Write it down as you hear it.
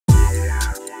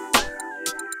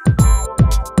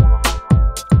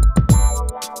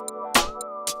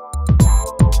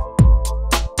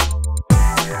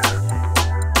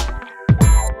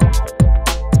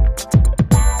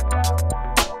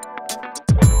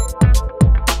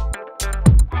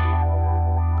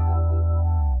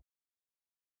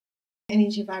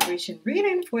Energy vibration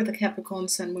reading for the Capricorn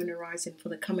Sun, Moon, and Rising for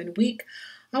the coming week.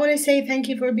 I want to say thank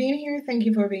you for being here. Thank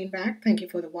you for being back. Thank you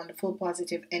for the wonderful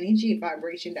positive energy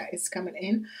vibration that is coming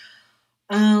in.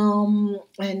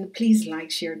 And please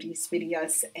like, share these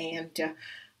videos, and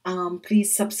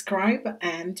please subscribe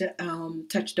and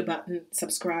touch the button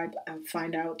subscribe and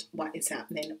find out what is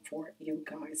happening for you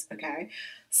guys. Okay,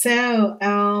 so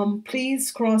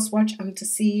please cross watch to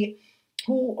see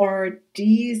who are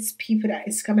these people that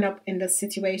is coming up in the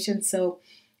situation, so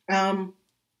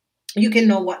you can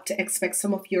know what to expect.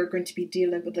 Some of you are going to be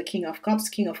dealing with the King of Cups.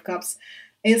 King of Cups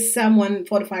is someone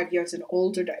 45 years and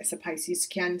older that is a Pisces,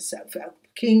 Cancer.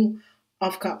 King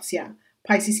of Cups, yeah,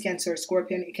 Pisces, Cancer,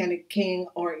 Scorpion. It can be king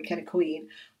or it can be queen,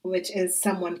 which is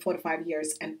someone 45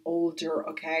 years and older.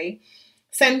 Okay,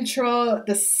 central,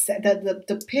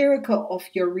 the pinnacle of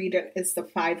your reading is the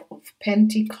Five of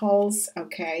Pentacles.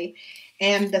 Okay,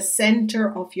 and the center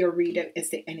of your reading is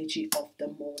the energy of the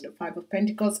moon, the Five of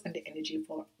Pentacles and the energy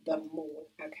for the moon.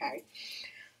 Okay,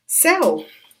 so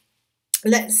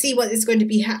let's see what is going to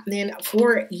be happening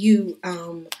for you,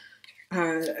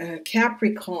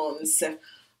 Capricorns.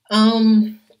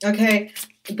 Okay,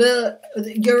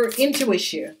 your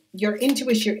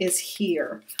intuition is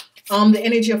here. The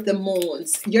energy of the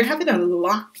moons, you're having a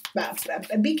lot,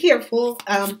 be careful.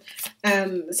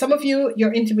 Some of you,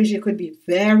 your intuition could be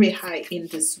very high in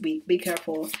this week. Be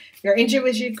careful. Your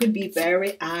intuition could be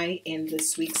very high in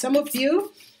this week. Some of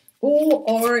you who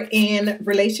are in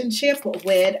relationship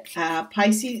with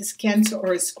Pisces, Cancer,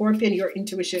 or Scorpion, your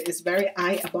intuition is very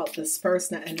high about this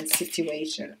person and the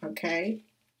situation. Okay,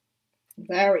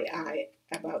 very high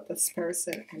about this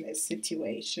person and the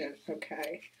situation.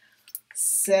 Okay,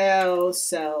 so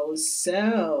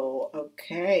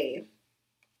okay,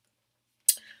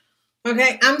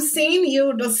 I'm seeing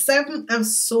you, the Seven of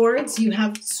Swords. You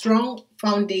have strong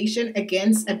foundation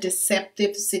against a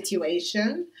deceptive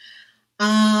situation.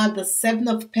 The Seven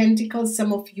of Pentacles,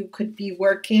 some of you could be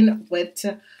working with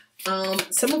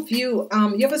some of you,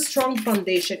 you have a strong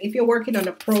foundation. If you're working on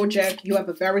a project, you have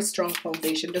a very strong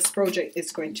foundation. This project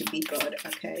is going to be good.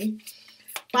 Okay,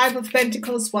 Five of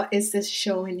Pentacles, what is this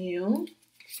showing you?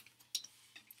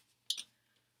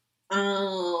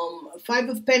 Five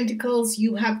of Pentacles,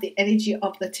 you have the energy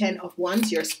of the Ten of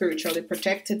Wands. You're spiritually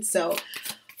protected, so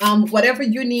whatever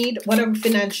you need, whatever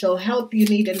financial help you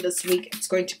need in this week, it's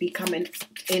going to be coming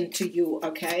into you.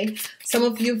 Okay, some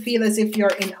of you feel as if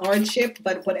you're in hardship,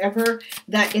 but whatever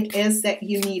that it is that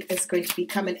you need is going to be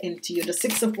coming into you. The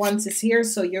Six of Wands is here,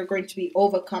 so you're going to be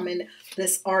overcoming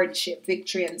this hardship,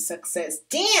 victory and success.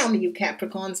 Damn, you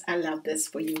Capricorns, I love this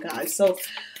for you guys. So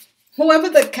whoever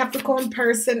the Capricorn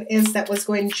person is that was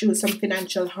going through some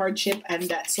financial hardship and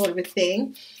that sort of a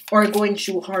thing, or going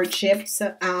through hardships,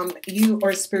 you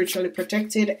are spiritually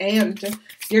protected and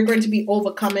you're going to be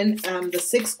overcoming the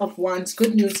Six of Wands.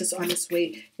 Good news is on its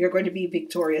way. You're going to be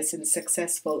victorious and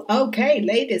successful. Okay,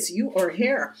 ladies, you are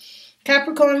here.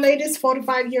 Capricorn ladies,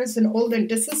 45 years and older. And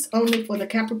this is only for the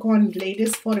Capricorn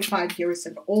ladies, 45 years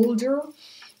and older.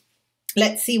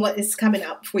 Let's see what is coming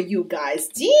up for you guys.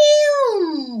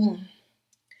 Damn!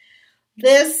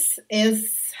 This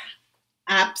is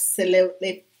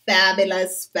absolutely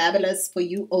fabulous for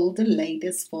you older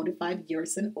ladies, 45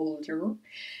 years and older.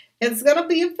 It's gonna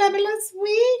be a fabulous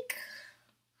week.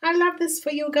 I love this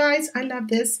for you guys. I love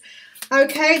this.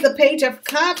 Okay, the Page of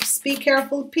Cups. Be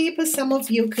careful, people. Some of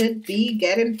you could be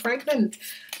getting pregnant.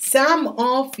 Some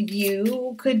of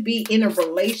you could be in a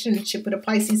relationship with a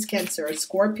Pisces, Cancer, or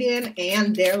Scorpion,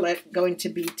 and they're going to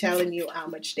be telling you how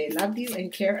much they love you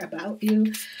and care about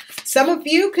you. Some of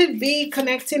you could be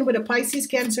connecting with a Pisces,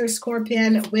 Cancer,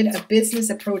 Scorpion with a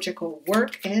business, a project, or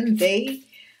work, and they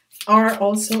are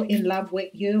also in love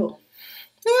with you.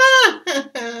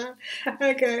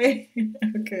 Okay,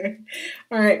 okay,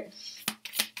 all right.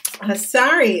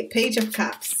 Sorry, Page of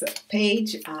Cups,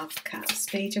 Page of Cups,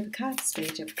 Page of Cups,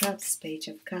 Page of Cups, Page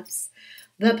of Cups.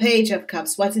 The Page of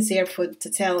Cups. What is here to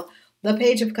tell? The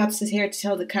Page of Cups is here to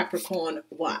tell the Capricorn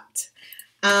what?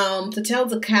 To tell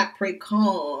the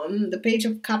Capricorn, the Page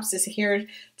of Cups is here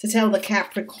to tell the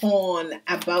Capricorn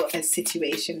about a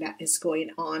situation that is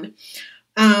going on.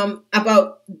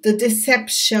 About the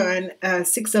deception.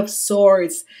 Six of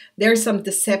Swords, there's some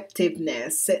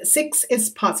deceptiveness. Six is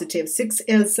positive. Six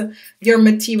is your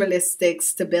materialistic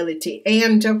stability,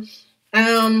 and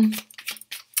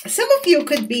some of you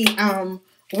could be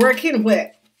working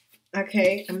with,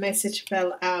 okay, a message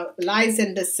fell out, lies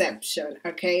and deception.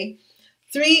 Okay,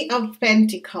 Three of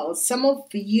Pentacles. Some of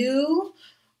you,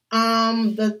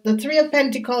 the Three of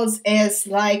Pentacles is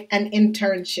like an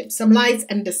internship, some lies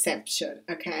and deception.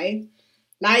 Okay,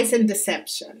 lies and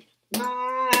deception,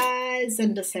 lies lies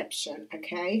and deception,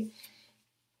 okay?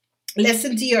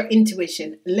 Listen to your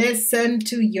intuition. Listen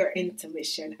to your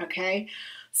intuition, okay?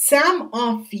 Some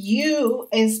of you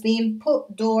is being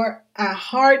put through a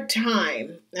hard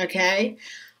time, okay?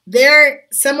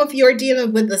 Some of you are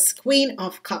dealing with this Queen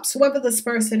of Cups. Whoever this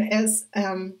person is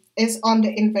on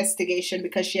the investigation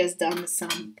because she has done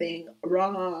something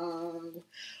wrong.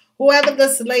 Whoever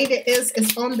this lady is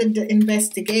on the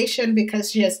investigation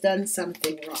because she has done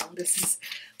something wrong. This is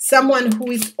someone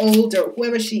who is older.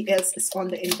 Whoever she is on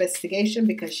the investigation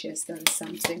because she has done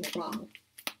something wrong.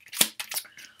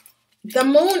 The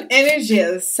moon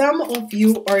energies. Some of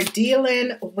you are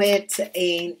dealing with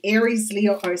an Aries,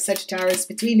 Leo, or Sagittarius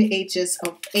between the ages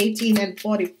of 18 and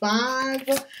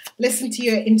 45. Listen to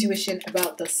your intuition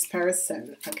about this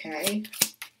person, okay?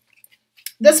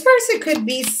 This person could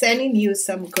be sending you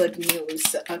some good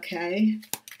news, okay?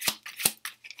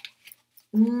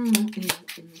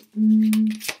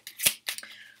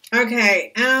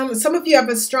 Okay, some of you have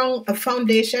a strong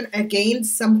foundation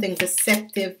against something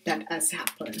deceptive that has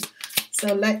happened.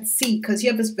 So let's see, because you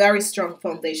have this very strong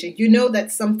foundation. You know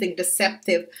that something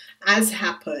deceptive has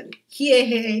happened.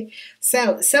 Yeah.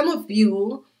 So some of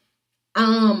you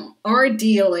are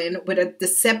dealing with a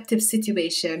deceptive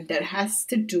situation that has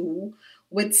to do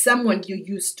with someone you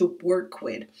used to work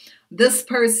with. This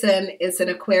person is an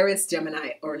Aquarius,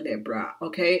 Gemini, or Libra,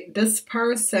 okay? This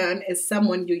person is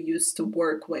someone you used to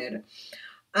work with.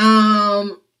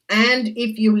 And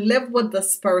if you live with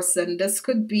this person, this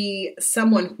could be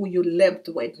someone who you lived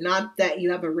with, not that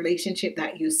you have a relationship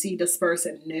that you see this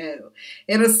person. No,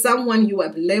 it is someone you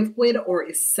have lived with or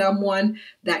is someone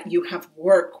that you have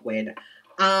worked with.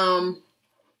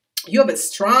 You have a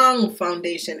strong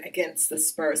foundation against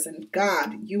this person.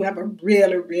 God, you have a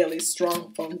really, really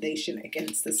strong foundation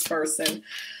against this person.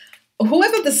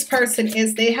 Whoever this person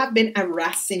is, they have been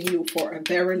harassing you for a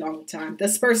very long time.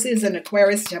 This person is an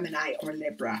Aquarius, Gemini, or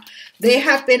Libra. They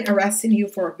have been harassing you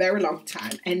for a very long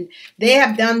time. And they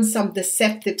have done some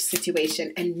deceptive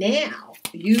situation. And now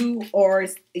you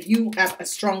have a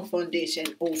strong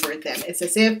foundation over them. It's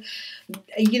as if,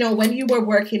 you know, when you were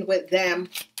working with them,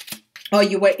 or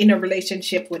you were in a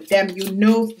relationship with them, you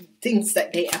know things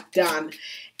that they have done.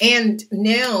 And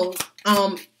now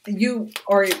you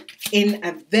are in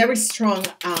a very strong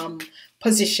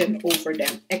position over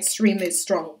them. Extremely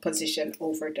strong position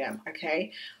over them,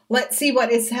 okay? Let's see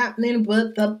what is happening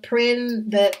with the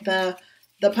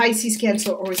Pisces,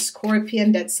 Cancer, or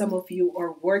Scorpion that some of you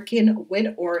are working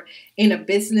with or in a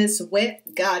business with.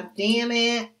 God damn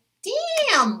it.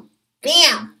 Damn.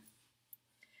 Damn.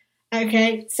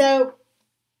 Okay, so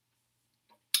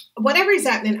whatever is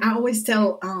happening, I always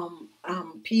tell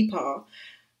people,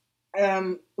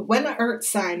 when an earth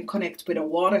sign connects with a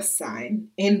water sign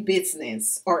in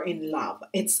business or in love,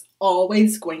 it's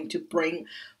always going to bring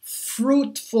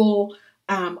fruitful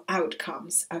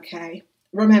outcomes, okay?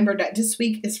 Remember that this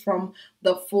week is from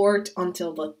the 4th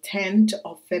until the 10th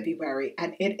of February,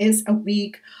 and it is a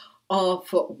week of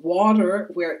water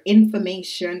where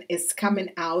information is coming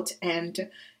out, and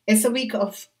it's a week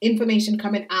of information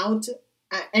coming out,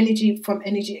 energy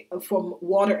from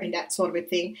water and that sort of a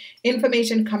thing.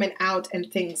 Information coming out and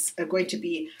things are going to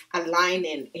be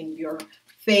aligning in your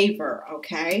favor,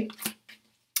 okay?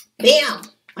 Bam!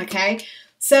 Okay?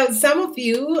 So some of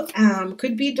you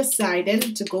could be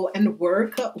deciding to go and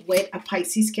work with a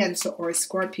Pisces, Cancer, or a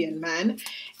Scorpion man.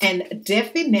 And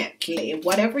definitely,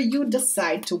 whatever you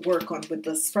decide to work on with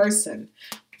this person,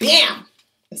 bam!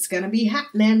 It's going to be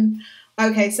happening.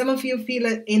 Okay, some of you feel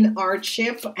it in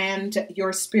hardship and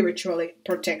you're spiritually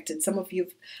protected. Some of you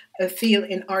feel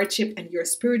in hardship and you're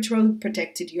spiritually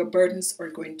protected. Your burdens are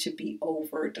going to be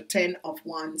over. The 10 of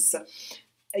Wands.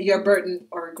 Your burden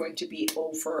are going to be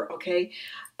over, okay?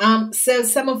 So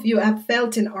some of you have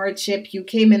felt in hardship. You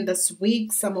came in this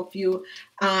week, some of you,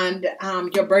 and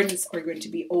your burdens are going to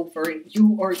be over.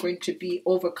 You are going to be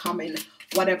overcoming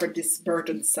whatever this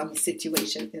burdensome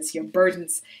situation is. Your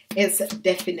burdens is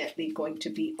definitely going to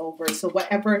be over. So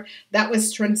whatever that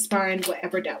was transpiring,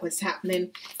 whatever that was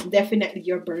happening, definitely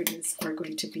your burdens are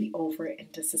going to be over, and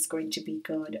this is going to be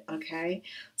good, okay?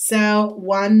 So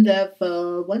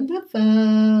wonderful,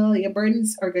 wonderful. Your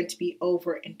burdens are going to be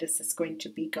over, and this is going to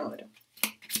be good.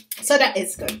 So that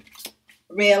is good.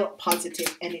 Real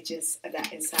positive energies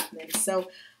that is happening. So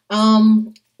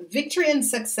victory and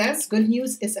success, good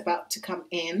news is about to come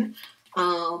in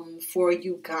for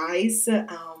you guys.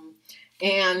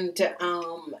 And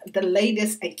the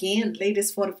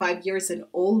latest 45 years and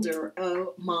older.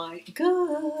 Oh my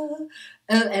God,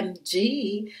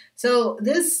 OMG. So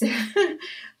this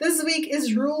week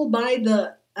is ruled by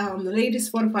the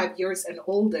latest 45 years and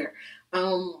older.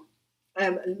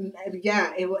 um,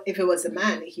 yeah, if it was a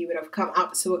man, he would have come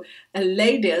up. So,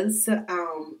 ladies,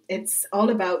 it's all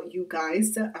about you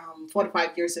guys,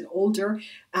 45 years and older.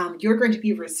 You're going to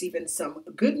be receiving some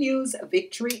good news,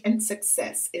 victory, and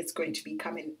success is going to be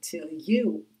coming to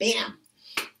you. Bam.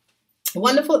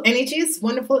 Wonderful energies.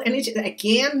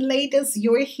 Again, ladies,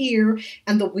 you're here,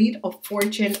 and the Wheel of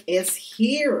Fortune is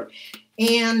here.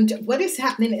 And what is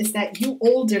happening is that you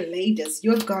older ladies,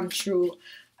 you have gone through,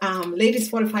 ladies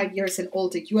 45 years and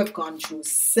older, you have gone through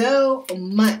so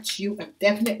much. You have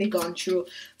definitely gone through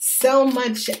so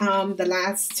much the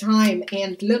last time.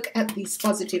 And look at these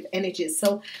positive energies.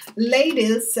 So,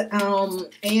 ladies,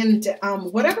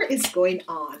 whatever is going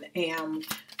on,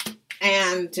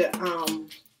 and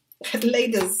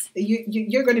ladies,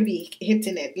 you're going to be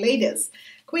hitting it. Ladies,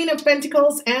 Queen of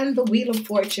Pentacles and the Wheel of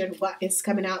Fortune. What is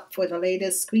coming out for the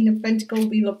ladies? Queen of Pentacles,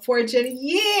 Wheel of Fortune.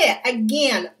 Yeah,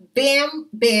 again, bam,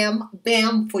 bam,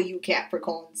 bam for you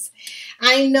Capricorns.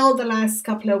 I know the last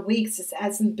couple of weeks it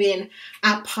hasn't been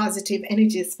positive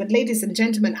energies, but ladies and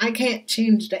gentlemen, I can't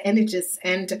change the energies,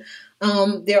 and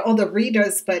there are other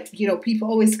readers, but people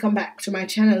always come back to my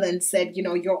channel and said,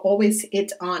 you're always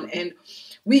it on, and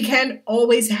we can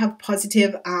always have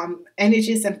positive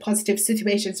energies and positive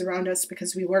situations around us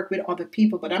because we work with other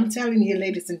people. But I'm telling you,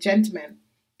 ladies and gentlemen,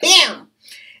 bam!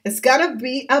 It's gonna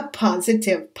be a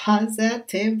positive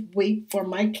week for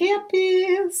my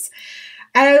Cappies.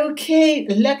 Okay,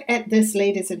 look at this,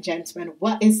 ladies and gentlemen.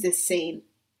 What is this saying?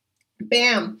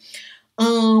 Bam!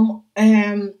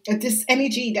 This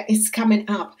energy that is coming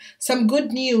up, some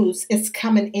good news is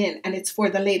coming in, and it's for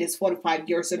the ladies 45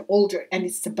 years and older, and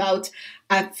it's about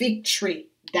a victory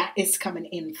that is coming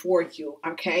in for you.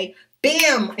 Okay,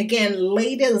 bam! Again,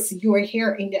 ladies, you are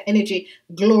here in the energy.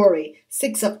 Glory,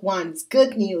 6 of Wands,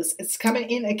 good news is coming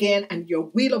in again, and your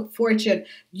Wheel of Fortune,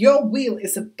 your wheel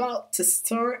is about to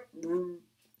start.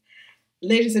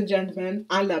 Ladies and gentlemen,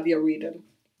 I love your reading.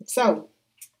 So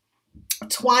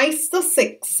twice the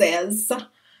sixes,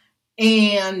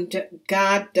 and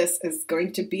God, this is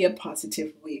going to be a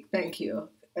positive week. Thank you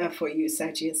for you,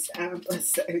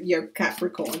 Sagittarius, your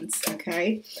Capricorns.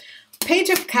 Okay, Page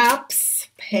of Cups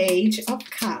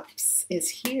is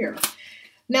here.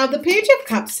 Now, the Page of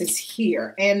Cups is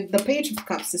here, and the Page of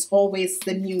Cups is always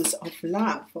the news of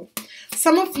love.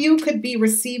 Some of you could be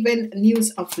receiving news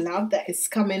of love that is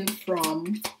coming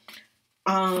from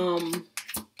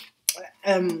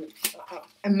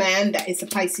a man that is a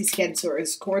Pisces, Cancer, or a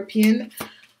Scorpion.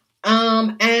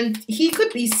 And he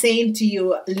could be saying to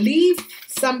you, leave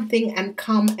something and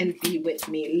come and be with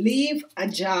me. Leave a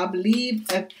job, leave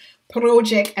a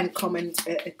project, and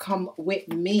come with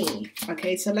me.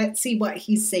 Okay, so let's see what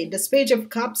he's saying. This Page of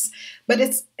Cups, but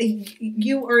it's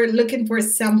you are looking for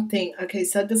something. Okay,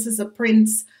 so this is a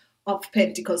Prince of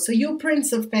Pentacles. So you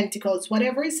Prince of Pentacles,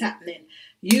 whatever is happening,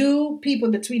 you people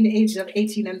between the ages of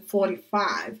 18 and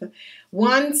 45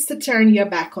 wants to turn your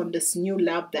back on this new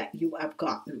love that you have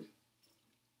gotten.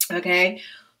 Okay,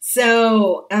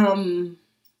 so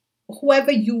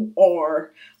whoever you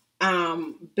are,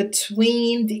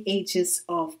 between the ages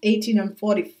of 18 and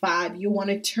 45, you want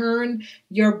to turn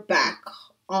your back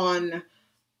on,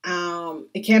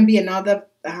 it can be another,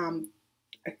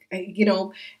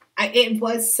 it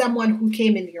was someone who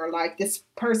came into your life. This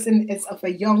person is of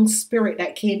a young spirit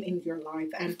that came in your life,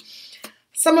 and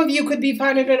some of you could be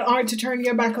finding it hard to turn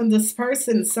your back on this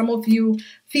person. Some of you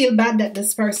feel bad that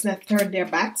this person has turned their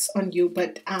backs on you,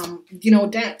 but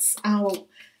that's how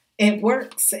it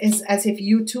works. Is as if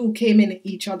you two came in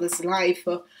each other's life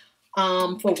for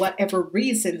whatever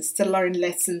reasons, to learn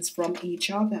lessons from each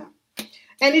other.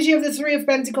 Energy of the Three of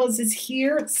Pentacles is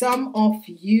here. Some of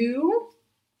you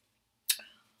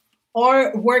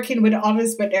are working with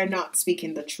others, but they're not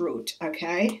speaking the truth.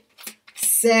 Okay,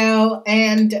 so,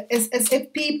 and it's as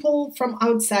if people from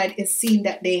outside is seeing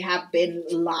that they have been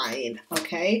lying.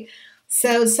 Okay,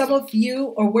 so some of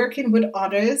you are working with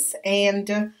others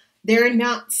and they're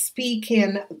not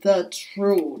speaking the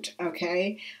truth.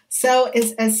 Okay, so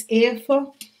it's as if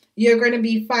you're going to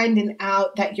be finding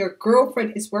out that your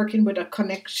girlfriend is working with a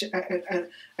connection,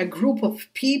 a group of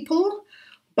people,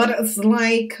 but it's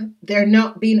like they're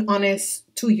not being honest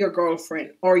to your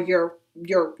girlfriend or your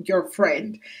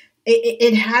friend.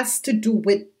 It has to do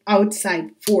with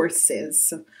outside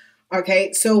forces.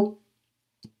 Okay, so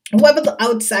whoever the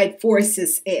outside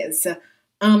forces is,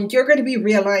 you're going to be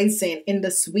realizing in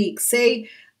this week. Say,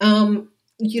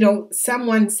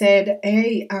 someone said,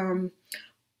 "Hey,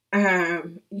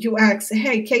 you ask,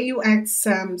 hey, can you ask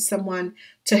someone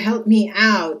to help me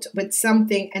out with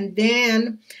something?" And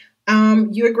then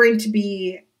you're going to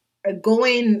be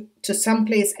going to some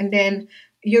place, and then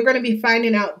you're going to be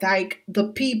finding out like the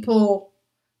people,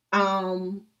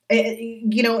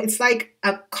 it's like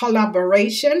a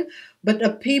collaboration, but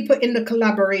the people in the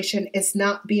collaboration is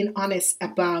not being honest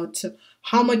about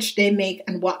how much they make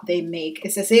and what they make.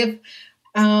 It's as if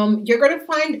you're going to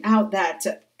find out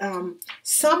that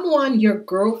someone your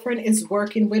girlfriend is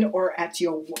working with, or at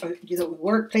your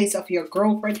workplace of your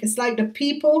girlfriend, it's like the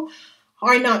people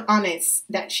are not honest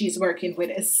that she's working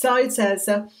with. So it says,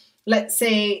 let's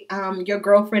say your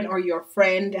girlfriend or your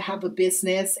friend have a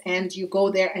business, and you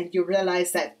go there and you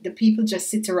realize that the people just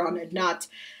sit around and not,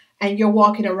 and you're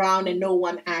walking around and no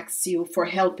one asks you for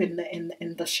help in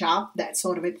the shop, that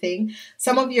sort of a thing.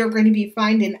 Some of you are going to be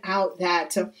finding out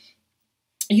that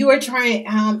you are trying,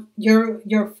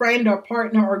 your friend or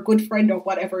partner or good friend or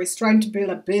whatever is trying to build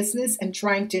a business and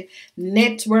trying to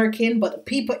network in, but the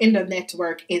people in the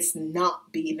network is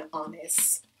not being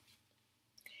honest.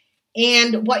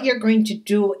 And what you're going to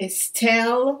do is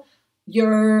tell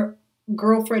your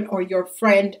girlfriend or your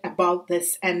friend about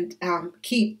this, and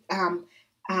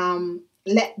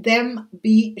let them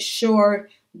be sure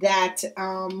that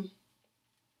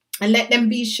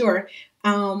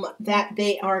that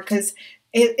they are, because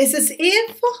it's as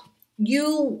if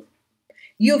you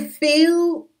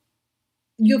feel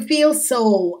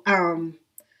so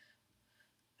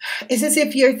it's as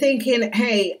if you're thinking,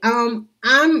 hey, I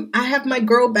have my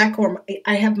girl back, or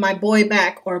I have my boy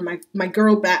back, or my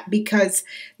girl back, because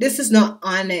this is not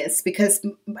honest, because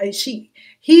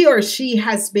he or she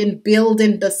has been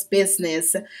building this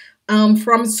business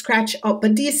from scratch up,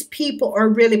 but these people are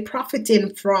really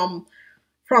profiting from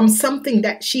something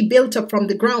that she built up from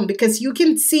the ground, because you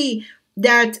can see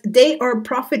that they are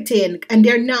profiting, and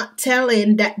they're not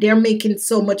telling that they're making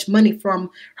so much money from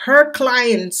her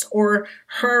clients or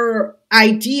her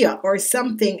idea or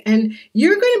something. And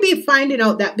you're going to be finding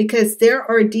out that, because there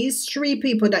are these three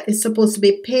people that is supposed to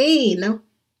be paying.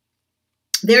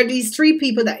 There are these three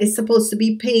people that is supposed to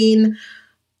be paying.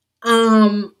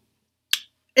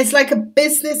 It's like a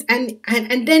business, and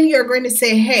then you're going to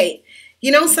say, hey,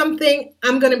 you know something,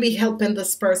 I'm going to be helping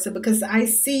this person because I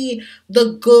see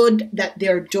the good that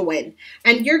they're doing.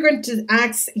 And you're going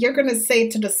to say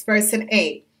to this person,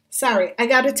 hey, sorry, I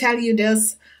got to tell you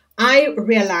this. I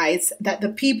realize that the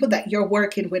people that you're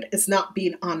working with is not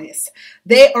being honest.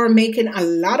 They are making a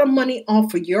lot of money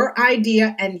off of your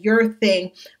idea and your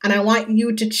thing, and I want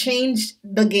you to change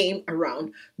the game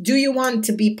around. Do you want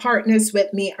to be partners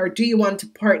with me, or do you want to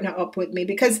partner up with me?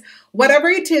 Because whatever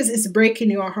it is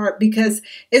breaking your heart, because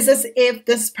it's as if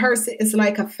this person is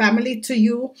like a family to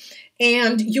you,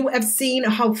 and you have seen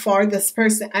how far this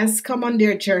person has come on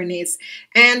their journeys,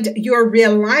 and you're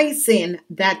realizing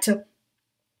that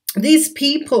these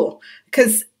people,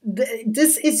 because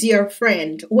this is your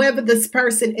friend, whoever this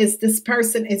person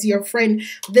is your friend.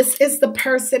 This is the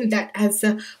person that has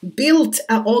built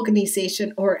an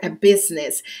organization or a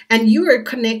business, and you are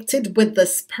connected with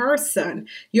this person.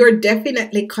 You're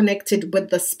definitely connected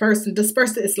with this person. This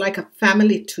person is like a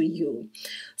family to you.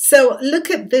 So look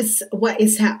at this, what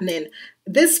is happening.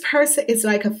 This person is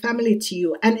like a family to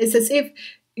you, and it's as if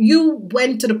you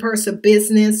went to the person's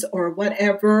business or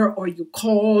whatever, or you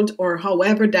called, or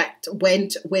however that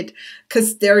went with,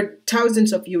 because there are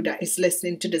thousands of you that is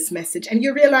listening to this message, and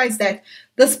you realize that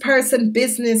this person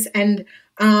business and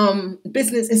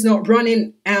business is not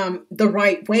running the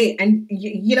right way, and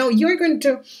you're going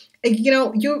to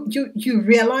you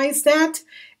realize that,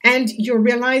 and you're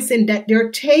realizing that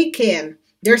they're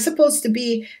supposed to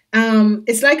be,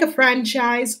 it's like a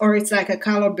franchise, or it's like a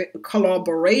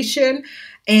collaboration,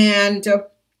 and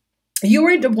you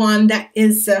are the one that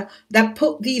is that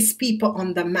put these people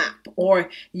on the map,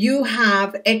 or you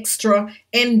have extra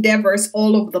endeavors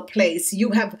all over the place.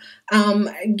 You have,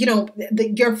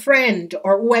 your friend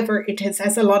or whoever it is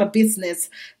has a lot of business,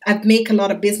 make a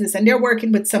lot of business, and they're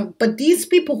working with some. But these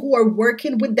people who are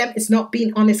working with them is not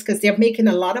being honest, because they're making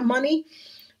a lot of money.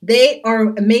 They are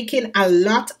making a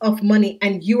lot of money,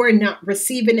 and you are not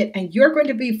receiving it, and you're going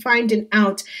to be finding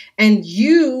out, and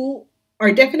you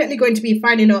are definitely going to be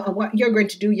finding out. And what you're going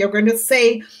to do, you're going to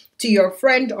say to your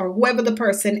friend or whoever the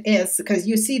person is, because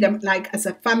you see them like as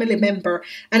a family member,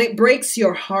 and it breaks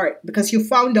your heart because you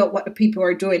found out what the people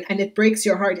are doing, and it breaks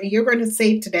your heart, and you're going to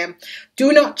say to them,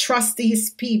 do not trust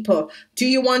these people. Do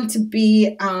you want to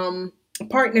be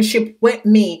partnership with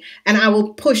me, and I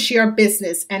will push your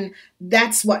business? And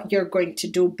that's what you're going to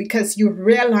do, because you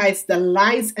realize the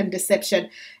lies and deception.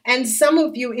 And some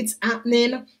of you, it's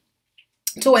happening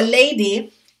to a lady.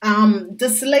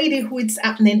 This lady who it's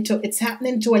happening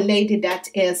to a lady that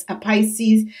is a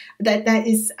Pisces, that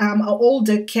is an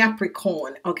older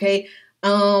Capricorn. Okay,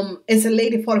 is a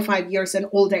lady 45 years and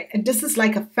older, and this is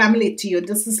like a family to you.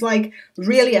 This is like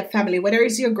really a family, whether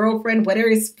it's your girlfriend, whether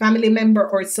it's family member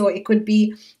or so. It could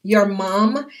be your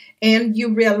mom, and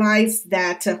you realize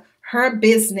that her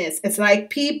business, it's like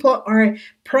people are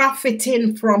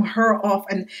profiting from her off,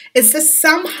 and it's just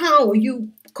somehow you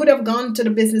could have gone to the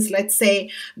business. Let's say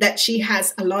that she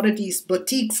has a lot of these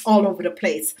boutiques all over the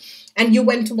place, and you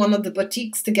went to one of the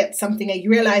boutiques to get something, and you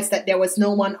realized that there was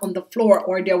no one on the floor,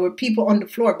 or there were people on the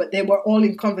floor, but they were all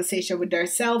in conversation with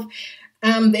themselves.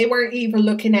 They were even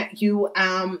looking at you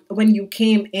when you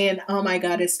came in. Oh my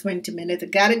God, it's 20 minutes. I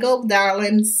gotta go,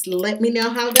 darlings. Let me know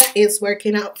how that is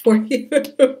working out for you.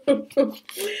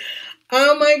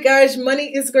 Oh my gosh,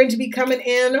 money is going to be coming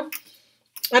in.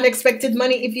 Unexpected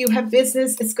money. If you have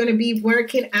business, it's going to be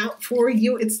working out for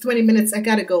you. It's 20 minutes. I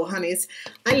gotta go, honeys.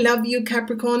 I love you,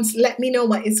 Capricorns. Let me know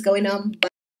what is going on. Bye.